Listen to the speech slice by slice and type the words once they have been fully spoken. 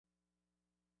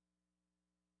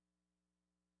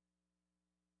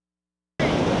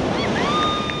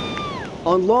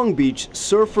On Long Beach,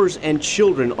 surfers and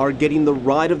children are getting the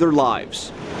ride of their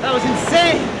lives. That was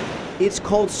insane! It's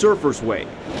called Surfer's Way,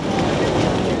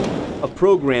 a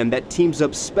program that teams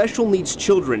up special needs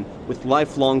children with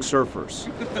lifelong surfers.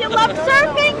 You love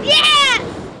surfing?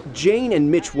 Yeah! Jane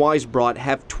and Mitch Weisbrot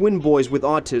have twin boys with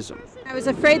autism. I was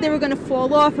afraid they were going to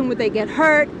fall off and would they get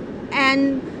hurt,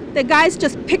 and the guys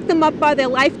just picked them up by their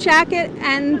life jacket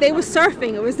and they were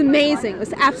surfing. It was amazing. It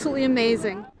was absolutely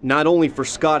amazing. Not only for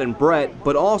Scott and Brett,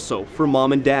 but also for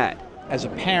Mom and Dad. As a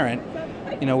parent,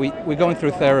 you know, we're going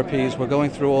through therapies, we're going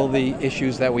through all the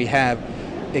issues that we have.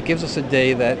 It gives us a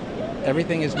day that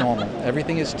everything is normal,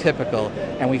 everything is typical,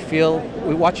 and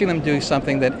we're watching them do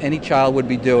something that any child would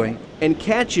be doing. And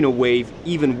catching a wave,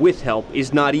 even with help,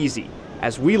 is not easy,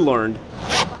 as we learned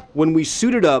when we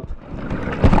suited up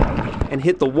and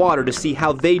hit the water to see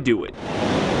how they do it.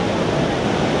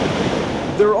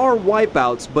 There are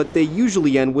wipeouts, but they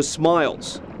usually end with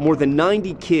smiles. More than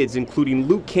 90 kids, including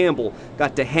Luke Campbell,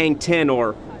 got to hang 10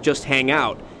 or just hang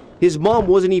out. His mom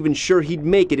wasn't even sure he'd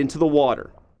make it into the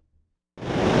water.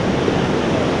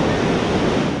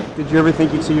 Did you ever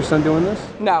think you'd see your son doing this?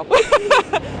 No. Good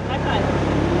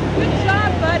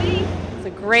job, buddy. It's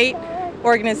a great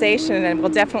organization and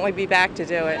we'll definitely be back to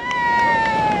do it.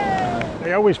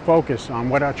 They always focus on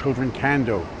what our children can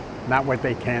do, not what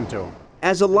they can't do.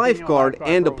 As a lifeguard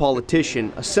and a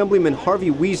politician, Assemblyman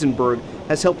Harvey Wiesenberg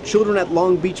has helped children at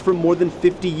Long Beach for more than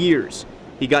 50 years.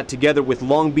 He got together with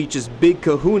Long Beach's big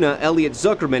kahuna, Elliot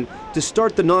Zuckerman, to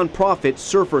start the nonprofit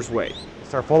Surfer's Way.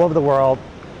 Surf all over the world,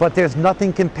 but there's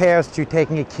nothing compares to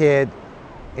taking a kid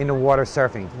in the water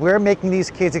surfing. We're making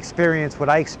these kids experience what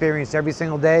I experience every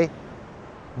single day,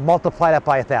 multiply that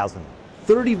by 1,000.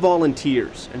 30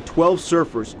 volunteers and 12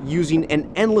 surfers using an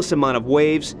endless amount of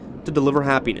waves to deliver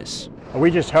happiness. We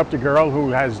just helped a girl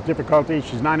who has difficulty.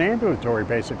 She's non-ambulatory,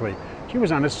 basically. She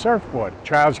was on a surfboard.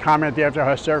 Child's comment after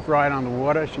her surf ride on the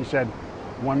water, she said,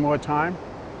 "One more time,"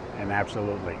 and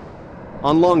absolutely.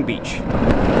 On Long Beach,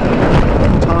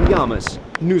 Tom Yamas,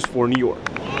 News 4 New York.